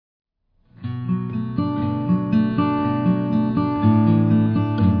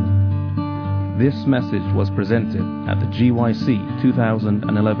This message was presented at the GYC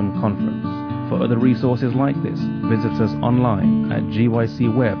 2011 conference. For other resources like this, visit us online at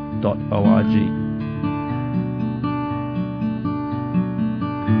gycweb.org.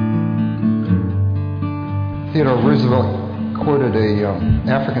 Theodore Roosevelt quoted an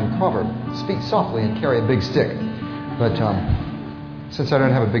African proverb, speak softly and carry a big stick. But since I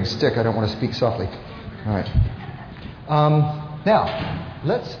don't have a big stick, I don't want to speak softly. All right. Now,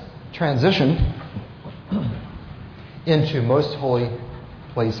 let's transition into most holy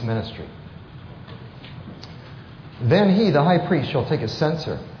place ministry. Then he, the high priest, shall take a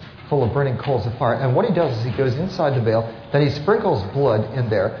censer full of burning coals of fire. And what he does is he goes inside the veil, then he sprinkles blood in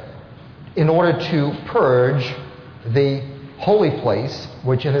there in order to purge the holy place,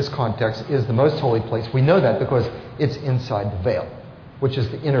 which in this context is the most holy place. We know that because it's inside the veil, which is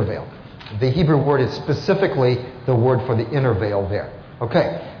the inner veil. The Hebrew word is specifically the word for the inner veil there.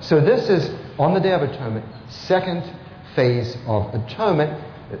 Okay, so this is, on the Day of Atonement, second phase of atonement.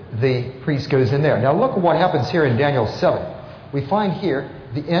 The priest goes in there. Now look at what happens here in Daniel 7. We find here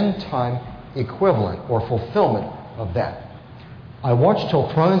the end time equivalent or fulfillment of that. I watched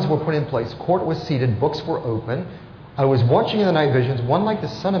till thrones were put in place, court was seated, books were open. I was watching in the night visions, one like the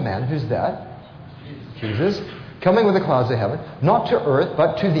Son of Man. Who's that? Jesus. Coming with the clouds of heaven, not to earth,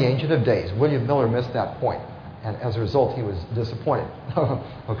 but to the Ancient of Days. William Miller missed that point, and as a result, he was disappointed.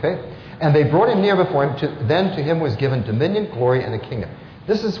 Okay? And they brought him near before him. Then to him was given dominion, glory, and a kingdom.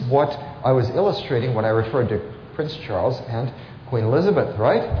 This is what I was illustrating when I referred to Prince Charles and Queen Elizabeth,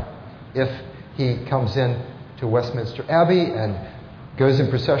 right? If he comes in to Westminster Abbey and goes in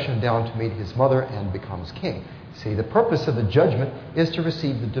procession down to meet his mother and becomes king. See, the purpose of the judgment is to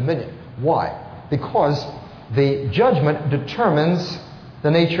receive the dominion. Why? Because the judgment determines the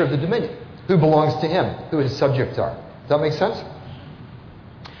nature of the dominion. Who belongs to him? Who his subjects are. Does that make sense?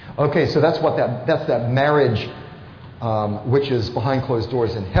 Okay, so that's that marriage which is behind closed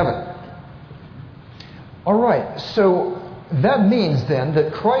doors in heaven. All right, so that means then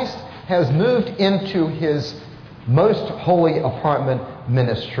that Christ has moved into his most holy apartment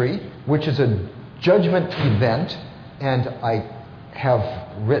ministry, which is a judgment event, and I have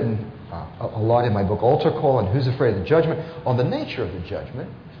written a lot in my book, Altar Call and Who's Afraid of the Judgment, on the nature of the judgment,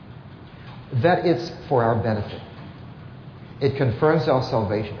 that it's for our benefit. It confirms our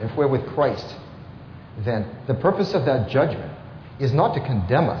salvation. If we're with Christ, then the purpose of that judgment is not to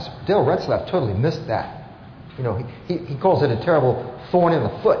condemn us. Dale Retzlaff totally missed that. You know, he calls it a terrible thorn in the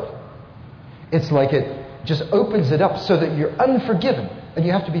foot. It's like it just opens it up so that you're unforgiven, and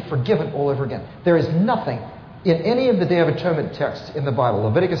you have to be forgiven all over again. There is nothing in any of the Day of Atonement texts in the Bible,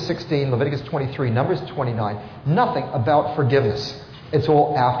 Leviticus 16, Leviticus 23, Numbers 29, nothing about forgiveness. It's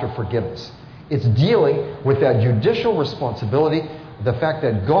all after forgiveness. It's dealing with that judicial responsibility, the fact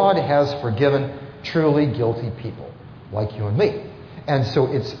that God has forgiven truly guilty people like you and me. And so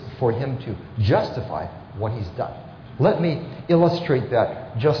it's for him to justify what he's done. Let me illustrate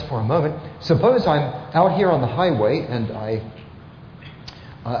that just for a moment. Suppose I'm out here on the highway and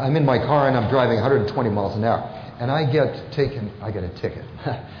I'm in my car and I'm driving 120 miles an hour, and I get a ticket.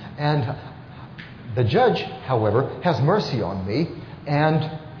 And the judge, however, has mercy on me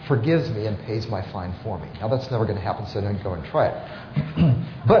and forgives me and pays my fine for me. Now that's never going to happen, so don't go and try it.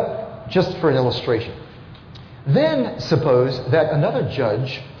 But just for an illustration. Then suppose that another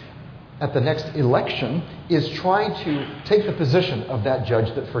judge at the next election is trying to take the position of that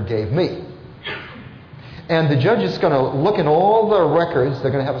judge that forgave me. And the judge is going to look in all the records.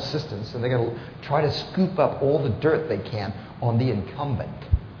 They're going to have assistants, and they're going to try to scoop up all the dirt they can on the incumbent.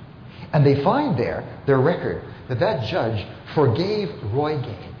 And they find there, their record, that judge forgave Roy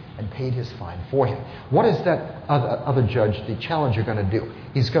Gane and paid his fine for him. What is that other judge, the challenger, going to do?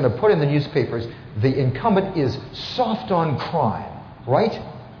 He's going to put in the newspapers, the incumbent is soft on crime, right?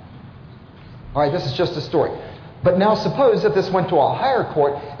 All right, this is just a story. But now suppose that this went to a higher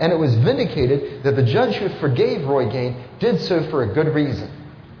court and it was vindicated that the judge who forgave Roy Gane did so for a good reason.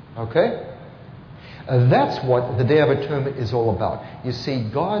 Okay? That's what the Day of Atonement is all about. You see,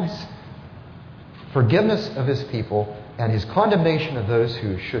 God's forgiveness of his people and his condemnation of those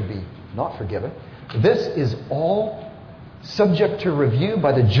who should be not forgiven. This is all subject to review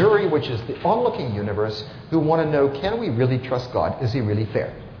by the jury, which is the onlooking universe, who want to know, can we really trust God? Is he really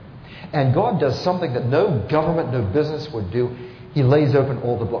fair? And God does something that no government, no business would do. He lays open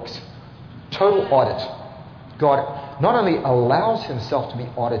all the books. Total audit. God not only allows himself to be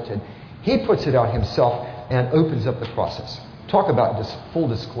audited, he puts it out himself and opens up the process. Talk about this full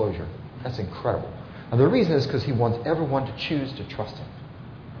disclosure. That's incredible. And the reason is because he wants everyone to choose to trust him.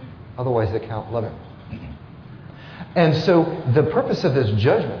 Otherwise, they can't love him. And so the purpose of this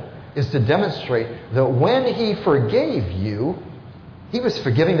judgment is to demonstrate that when he forgave you, he was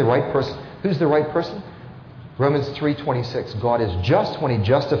forgiving the right person. Who's the right person? Romans 3:26. God is just when he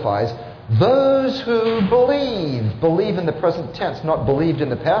justifies those who believe. Believe in the present tense, not believed in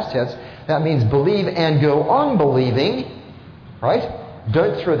the past tense. That means believe and go on believing. Right?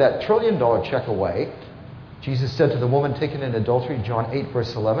 Don't throw that $1 trillion check away. Jesus said to the woman taken in adultery, John 8,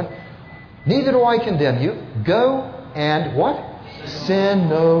 verse 11, neither do I condemn you. Go and what? Sin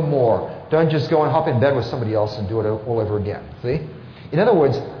no more. Don't just go and hop in bed with somebody else and do it all over again. See? In other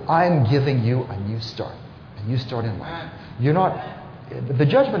words, I'm giving you a new start. A new start in life. You're not... The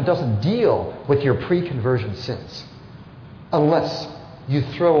judgment doesn't deal with your pre-conversion sins unless you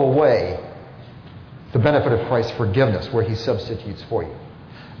throw away the benefit of Christ's forgiveness where he substitutes for you.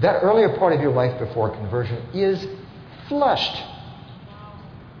 That earlier part of your life before conversion is flushed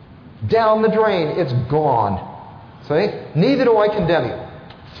down the drain. It's gone. See? Neither do I condemn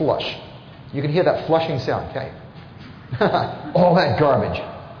you. Flush. You can hear that flushing sound, okay? All that garbage.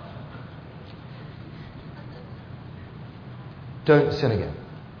 Don't sin again.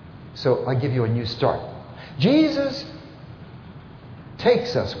 So I give you a new start. Jesus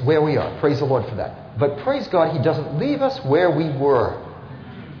takes us where we are. Praise the Lord for that. But praise God, he doesn't leave us where we were.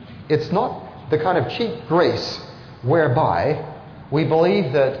 It's not the kind of cheap grace whereby we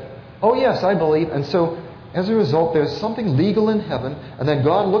believe that, oh yes, I believe, and so as a result there's something legal in heaven, and then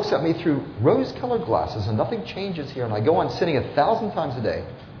God looks at me through rose-colored glasses and nothing changes here, and I go on sinning 1,000 times a day.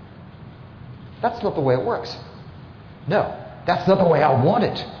 That's not the way it works. No, that's not the way I want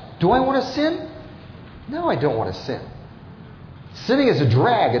it. Do I want to sin? No, I don't want to sin. Sinning is a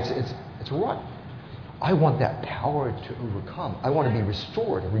drag. It's rot. I want that power to overcome. I want to be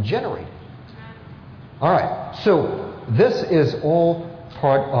restored and regenerated. All right. So this is all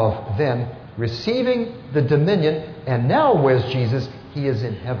part of then receiving the dominion. And now where's Jesus? He is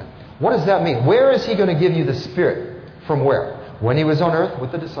in heaven. What does that mean? Where is he going to give you the Spirit? From where? When he was on earth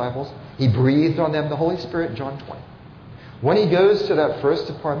with the disciples, he breathed on them the Holy Spirit, John 20. When he goes to that first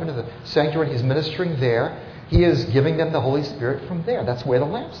department of the sanctuary, he's ministering there. He is giving them the Holy Spirit from there. That's where the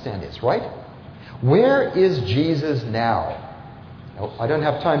lampstand is, right? Where is Jesus now? Now, I don't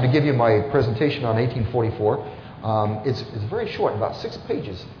have time to give you my presentation on 1844. It's very short, about 6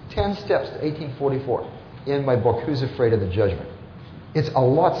 pages, 10 steps to 1844 in my book, Who's Afraid of the Judgment? It's a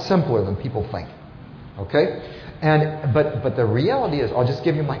lot simpler than people think. Okay? But the reality is, I'll just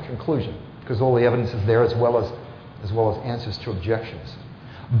give you my conclusion, because all the evidence is there as well as answers to objections.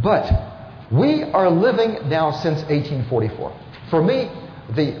 But we are living now since 1844. For me,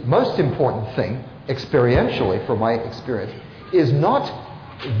 the most important thing, experientially, from my experience, is not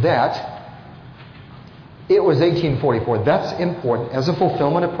that it was 1844. That's important as a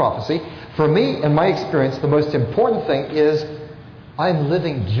fulfillment of prophecy. For me, in my experience, the most important thing is I'm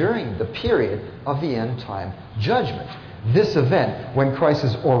living during the period of the end time judgment. This event, when Christ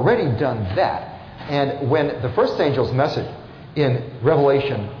has already done that, and when the first angel's message in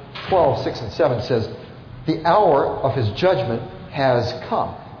Revelation 12, 6, and 7 says, the hour of his judgment has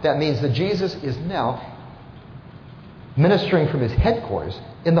come. That means that Jesus is now ministering from his headquarters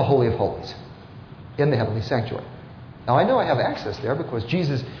in the Holy of Holies, in the heavenly sanctuary. Now, I know I have access there because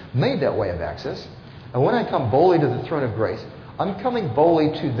Jesus made that way of access. And when I come boldly to the throne of grace, I'm coming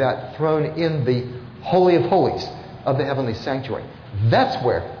boldly to that throne in the Holy of Holies of the heavenly sanctuary. That's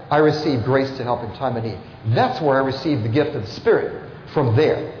where I receive grace to help in time of need. That's where I receive the gift of the Spirit, from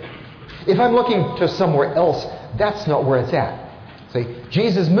there. If I'm looking to somewhere else, that's not where it's at. See,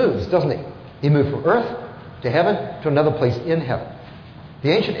 Jesus moves, doesn't he? He moved from earth to heaven to another place in heaven.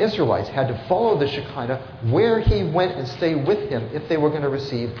 The ancient Israelites had to follow the Shekinah where he went and stay with him if they were going to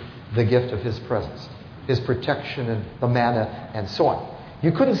receive the gift of his presence, his protection and the manna and so on.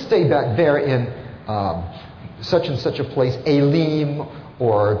 You couldn't stay back there in such and such a place, Elim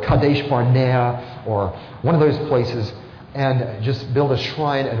or Kadesh Barnea or one of those places, and just build a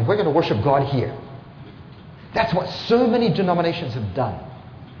shrine and we're going to worship God here. That's what so many denominations have done.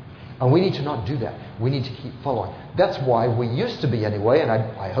 And we need to not do that. We need to keep following. That's why we used to be anyway, and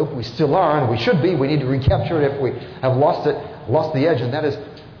I hope we still are, and we should be. We need to recapture it if we have lost the edge, and that is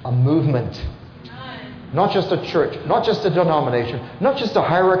a movement. Not just a church, not just a denomination, not just a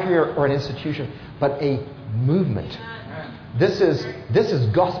hierarchy or an institution, but a movement. This is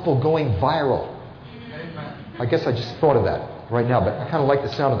gospel going viral. I guess I just thought of that right now, but I kind of like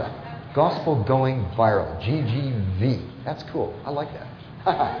the sound of that. Gospel going viral. GGV. That's cool. I like that.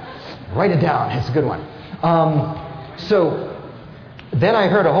 Write it down. It's a good one. So then I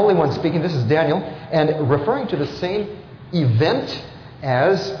heard a Holy One speaking. This is Daniel. And referring to the same event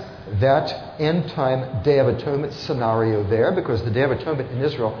as that end-time Day of Atonement scenario there, because the Day of Atonement in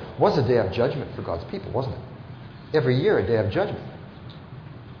Israel was a day of judgment for God's people, wasn't it? Every year, a day of judgment.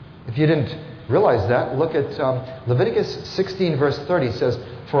 If you didn't realize that, look at Leviticus 16, verse 30 says,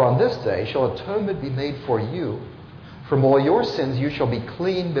 "For on this day shall atonement be made for you. From all your sins you shall be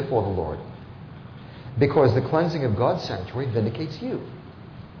clean before the Lord, because the cleansing of God's sanctuary vindicates you."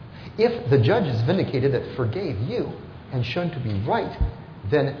 If the judge is vindicated that forgave you and shown to be right,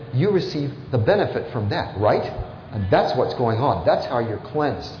 then you receive the benefit from that, right? And that's what's going on. That's how you're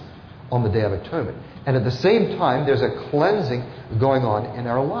cleansed on the Day of Atonement. And at the same time, there's a cleansing going on in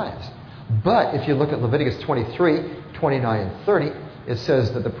our lives. But if you look at Leviticus 23, 29, and 30, it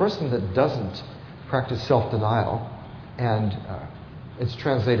says that the person that doesn't practice self-denial, and it's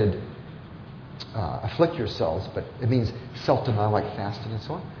translated afflict yourselves, but it means self-denial like fasting and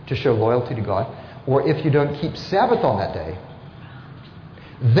so on, to show loyalty to God, or if you don't keep Sabbath on that day,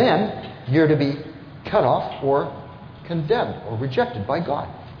 then you're to be cut off or condemned or rejected by God.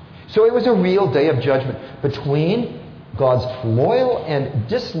 So it was a real day of judgment between God's loyal and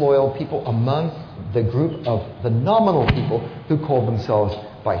disloyal people among the group of the nominal people who called themselves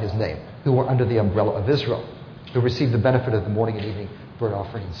by his name, who were under the umbrella of Israel, who received the benefit of the morning and evening burnt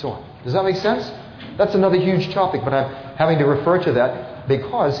offering and so on. Does that make sense? That's another huge topic, but I'm having to refer to that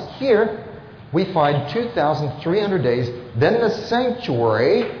because here we find 2,300 days. Then in the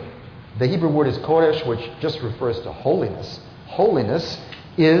sanctuary, the Hebrew word is kodesh, which just refers to holiness. Holiness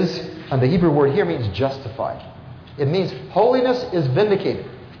is, and the Hebrew word here means justified. It means holiness is vindicated.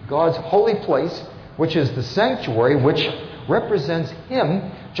 God's holy place, which is the sanctuary, which represents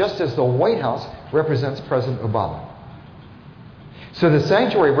him, just as the White House represents President Obama. So the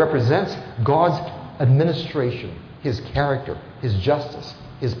sanctuary represents God's administration, his character, his justice,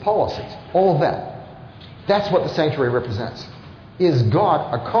 his policies, all of that. That's what the sanctuary represents. Is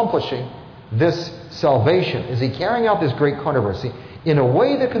God accomplishing this salvation? Is he carrying out this great controversy in a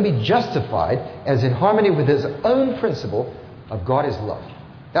way that can be justified as in harmony with his own principle of God is love?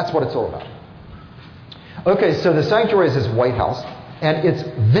 That's what it's all about. Okay, so the sanctuary is his White House, and it's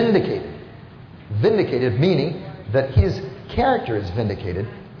vindicated. Vindicated meaning that his character is vindicated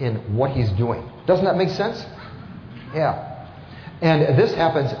in what he's doing. Doesn't that make sense? Yeah. And this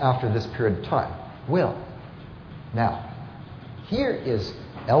happens after this period of time. Well, now, here is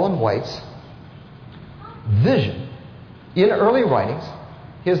Ellen White's vision in early writings.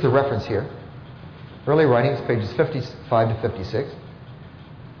 Here's the reference here. Early writings, pages 55 to 56.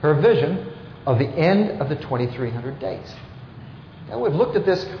 Her vision of the end of the 2,300 days. Now, we've looked at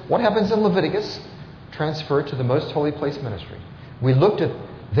this. What happens in Leviticus? Transferred to the most holy place ministry. We looked at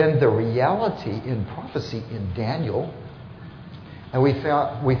then the reality in prophecy in Daniel. And we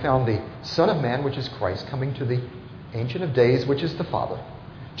found the Son of Man, which is Christ, coming to the Ancient of Days, which is the Father,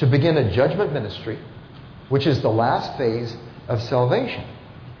 to begin a judgment ministry, which is the last phase of salvation,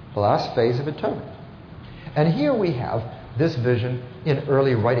 the last phase of atonement. And here we have this vision in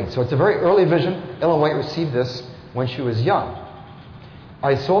early writing. So it's a very early vision. Ellen White received this when she was young.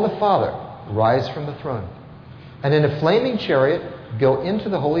 "I saw the Father rise from the throne, and in a flaming chariot go into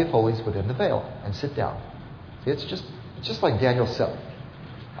the Holy of Holies within the veil and sit down." See, it's just like Daniel 7.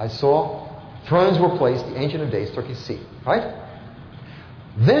 I saw thrones were placed, the Ancient of Days took his seat, right?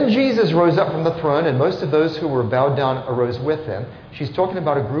 Then Jesus rose up from the throne, and most of those who were bowed down arose with him. She's talking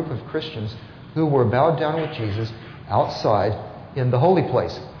about a group of Christians who were bowed down with Jesus outside in the holy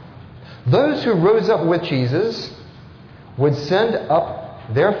place. Those who rose up with Jesus would send up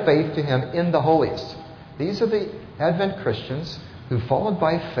their faith to him in the holiest. These are the Advent Christians who, followed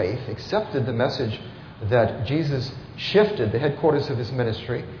by faith, accepted the message that Jesus shifted the headquarters of his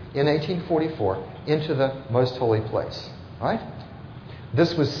ministry in 1844 into the most holy place. Right?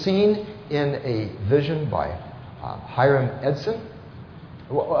 This was seen in a vision by Hiram Edson.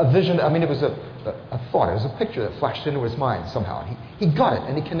 A vision, it was a thought. It was a picture that flashed into his mind somehow. He got it,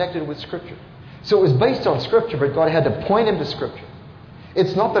 and he connected it with Scripture. So it was based on Scripture, but God had to point him to Scripture.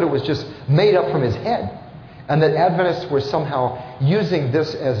 It's not that it was just made up from his head, and that Adventists were somehow using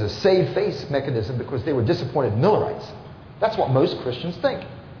this as a save-face mechanism because they were disappointed Millerites. That's what most Christians think.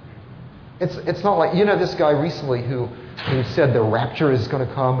 It's not like, this guy recently who said the rapture is going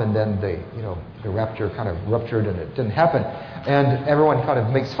to come, and then the rapture kind of ruptured and it didn't happen, and everyone kind of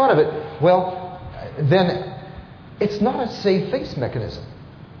makes fun of it. Well, then it's not a save-face mechanism.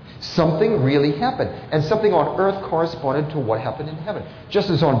 Something really happened, and something on earth corresponded to what happened in heaven. Just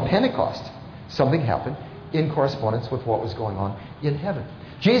as on Pentecost, something happened in correspondence with what was going on in heaven.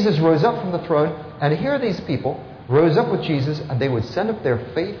 Jesus rose up from the throne, and here these people rose up with Jesus, and they would send up their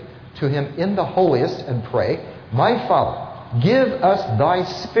faith to him in the holiest and pray, "My Father, give us thy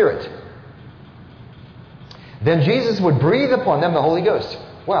Spirit. Then Jesus would breathe upon them the Holy Ghost.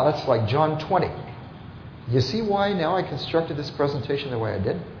 Wow, that's like John 20. You see why now I constructed this presentation the way I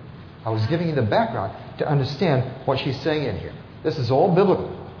did? I was giving you the background to understand what she's saying in here. This is all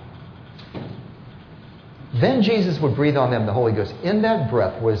biblical. Then Jesus would breathe on them the Holy Ghost. In that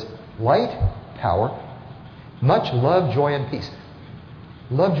breath was light, power, much love, joy, and peace.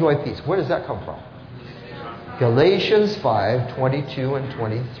 Love, joy, peace. Where does that come from? Galatians 5:22 and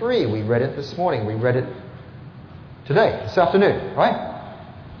 23. We read it this morning. We read it today, this afternoon, right?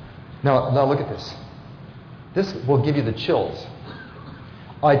 Now look at this. This will give you the chills.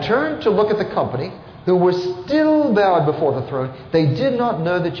 I turned to look at the company who were still bowed before the throne. They did not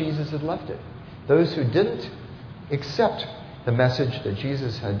know that Jesus had left it. Those who didn't accept the message that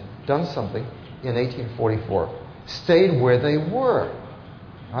Jesus had done something in 1844 stayed where they were,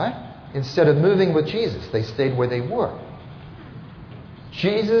 right? Instead of moving with Jesus, they stayed where they were.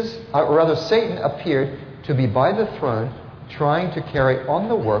 Satan appeared to be by the throne trying to carry on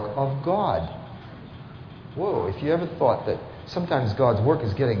the work of God. Whoa, if you ever thought that sometimes God's work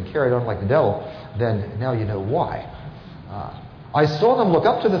is getting carried on like the devil, then now you know why. I saw them look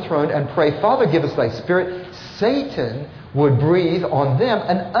up to the throne and pray, Father, give us thy Spirit. Satan would breathe on them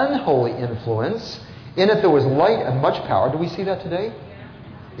an unholy influence. In it there was light and much power. Do we see that today?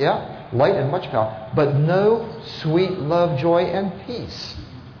 Yeah? Light and much power. But no sweet love, joy, and peace.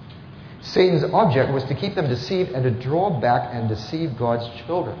 Satan's object was to keep them deceived and to draw back and deceive God's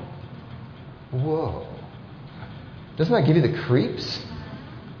children. Whoa. Doesn't that give you the creeps?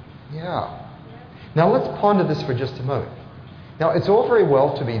 Yeah. Now let's ponder this for just a moment. Now it's all very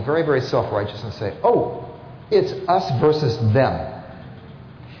well to be very, very self-righteous and say, oh, it's us versus them.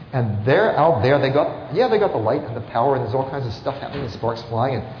 And they're out there, they got the light and the power, and there's all kinds of stuff happening, and sparks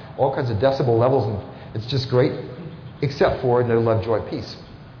flying, and all kinds of decibel levels, and it's just great, except for no love, joy, peace.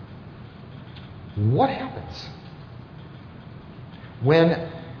 What happens when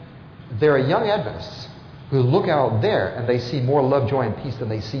there are young Adventists who look out there and they see more love, joy, and peace than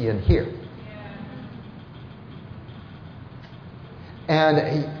they see in here?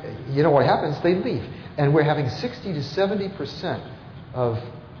 And you know what happens? They leave. And we're having 60 to 70% of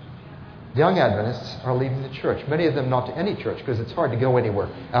young Adventists are leaving the church. Many of them not to any church, because it's hard to go anywhere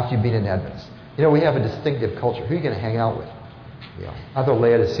after you've been an Adventist. You know, we have a distinctive culture. Who are you going to hang out with? Yeah. Other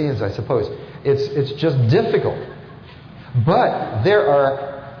Laodiceans, I suppose. It's just difficult. But there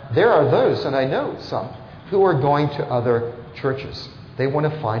are those, and I know some, who are going to other churches. They want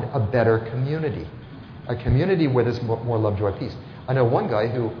to find a better community. A community where there's more love, joy, peace. I know one guy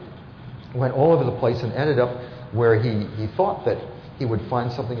who went all over the place and ended up where he thought that he would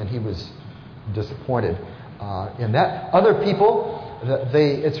find something, and he was disappointed in that. Other people,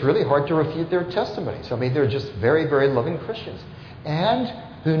 it's really hard to refute their testimonies. I mean, they're just very, very loving Christians. And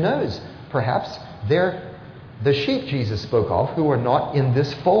who knows, perhaps they're the sheep Jesus spoke of who are not in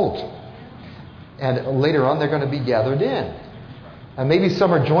this fold. And later on, they're going to be gathered in. And maybe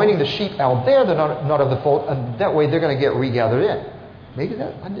some are joining the sheep out there, they're not of the fold, and that way they're going to get regathered in. Maybe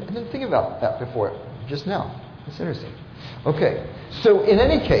that, I didn't think about that before, just now. That's interesting. Okay, so in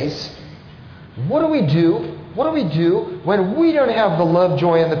any case, what do we do? What do we do when we don't have the love,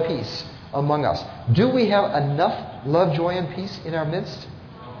 joy, and the peace among us? Do we have enough love, joy, and peace in our midst?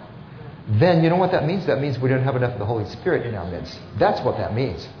 Then you know what that means? That means we don't have enough of the Holy Spirit in our midst. That's what that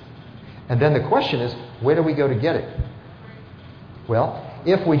means. And then the question is, where do we go to get it? Well,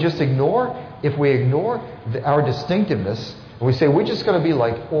 if we ignore our distinctiveness, and we say we're just going to be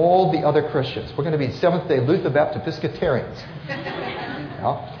like all the other Christians. We're going to be Seventh-day Luther Baptist Episcopalians.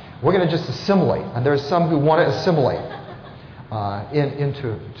 We're going to just assimilate. And there are some who want to assimilate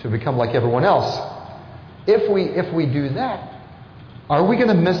to become like everyone else. If we do that, are we going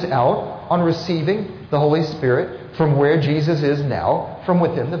to miss out on receiving the Holy Spirit from where Jesus is now, from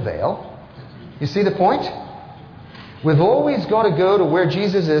within the veil? You see the point? We've always got to go to where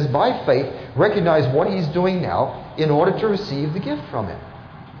Jesus is by faith, recognize what he's doing now in order to receive the gift from him.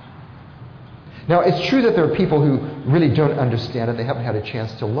 Now, it's true that there are people who really don't understand and they haven't had a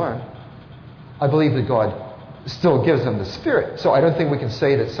chance to learn. I believe that God still gives them the Spirit. So I don't think we can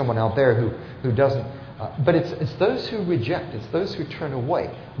say that someone out there who doesn't. But it's those who reject, it's those who turn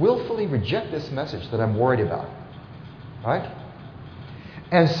away, willfully reject this message that I'm worried about. Right?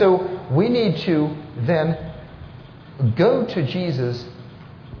 And so we need to then go to Jesus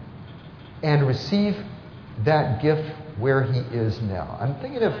and receive that gift where he is now. I'm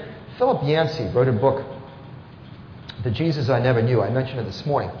thinking of Philip Yancey wrote a book, The Jesus I Never Knew. I mentioned it this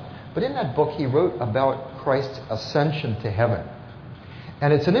morning. But in that book, he wrote about Christ's ascension to heaven.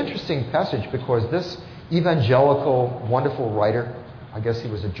 And it's an interesting passage because this evangelical, wonderful writer. I guess he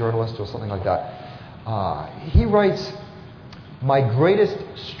was a journalist or something like that. He writes, "My greatest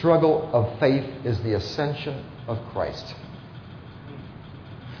struggle of faith is the ascension of Christ."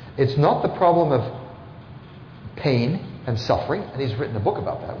 It's not the problem of pain and suffering, and he's written a book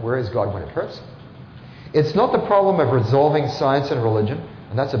about that. Where is God when it hurts? It's not the problem of resolving science and religion,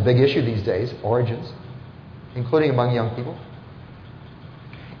 and that's a big issue these days, origins, including among young people.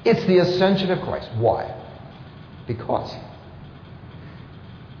 It's the ascension of Christ. Why? Because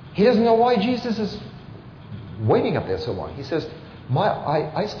he doesn't know why Jesus is waiting up there so long. He says,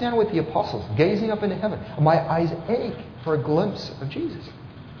 I stand with the apostles, gazing up into heaven. My eyes ache for a glimpse of Jesus.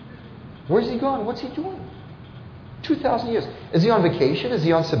 Where's he gone? What's he doing? 2,000 years. Is he on vacation? Is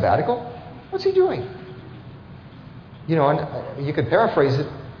he on sabbatical? What's he doing? You know, and you could paraphrase it.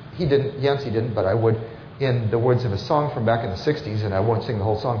 He didn't, Yancey didn't, but I would, in the words of a song from back in the 60s, and I won't sing the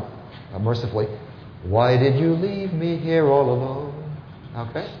whole song mercifully. Why did you leave me here all alone?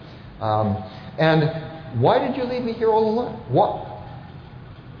 Okay? And why did you leave me here all alone? What?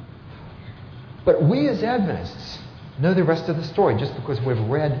 But we as Adventists know the rest of the story just because we've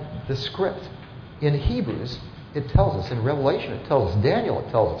read the script. In Hebrews, it tells us. In Revelation, it tells us. Daniel, it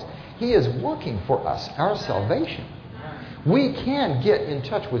tells us. He is working for us, our salvation. We can get in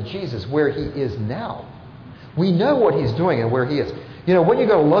touch with Jesus where he is now. We know what he's doing and where he is. You know, when you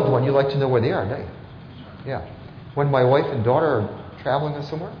got a loved one, you like to know where they are, don't you? Yeah. When my wife and daughter are traveling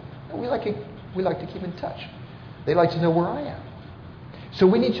somewhere, we like to keep in touch. They like to know where I am. So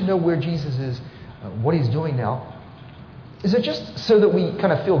we need to know where Jesus is, what he's doing now. Is it just so that we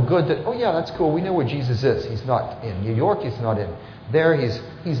kind of feel good that, oh yeah, that's cool, we know where Jesus is. He's not in New York, he's not in there, he's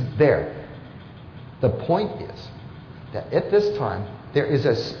there. The point is that at this time, there is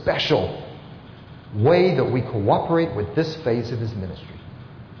a special way that we cooperate with this phase of his ministry.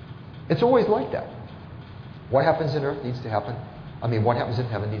 It's always like that. What happens in earth needs to happen. What happens in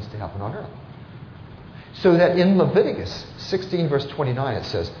heaven needs to happen on earth. So that in Leviticus 16 verse 29 it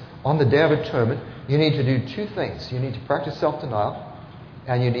says, on the Day of Atonement, you need to do two things. You need to practice self-denial,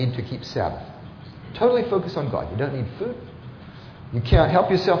 and you need to keep Sabbath. Totally focus on God. You don't need food. You can't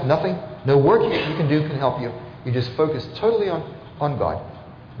help yourself. Nothing. No work you can do can help you. You just focus totally on God.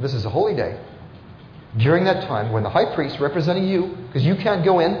 This is a holy day. During that time, when the high priest representing you, because you can't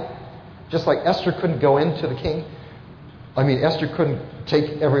go in, just like Esther couldn't go in to the king. Esther couldn't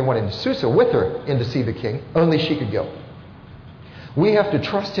take everyone in Susa with her in to see the king. Only she could go. We have to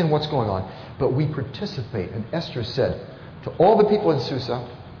trust in what's going on, but we participate. And Esther said to all the people in Susa,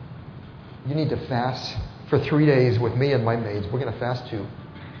 you need to fast for 3 days with me and my maids. We're going to fast too.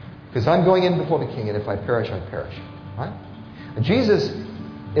 Because I'm going in before the king, and if I perish, I perish. Right? And Jesus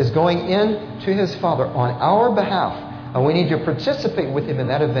is going in to his Father on our behalf, and we need to participate with him in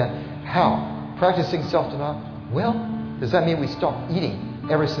that event. How? Practicing self-denial? Well, does that mean we stopped eating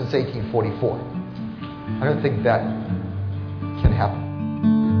ever since 1844? I don't think that can happen.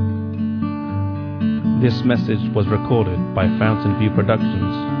 This message was recorded by Fountain View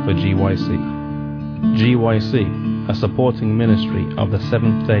Productions for GYC. GYC, a supporting ministry of the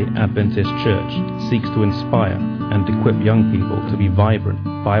Seventh-day Adventist Church, seeks to inspire and equip young people to be vibrant,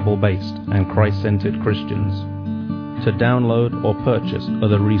 Bible-based and Christ-centered Christians. To download or purchase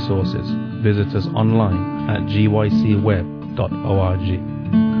other resources, visit us online at gycweb.org.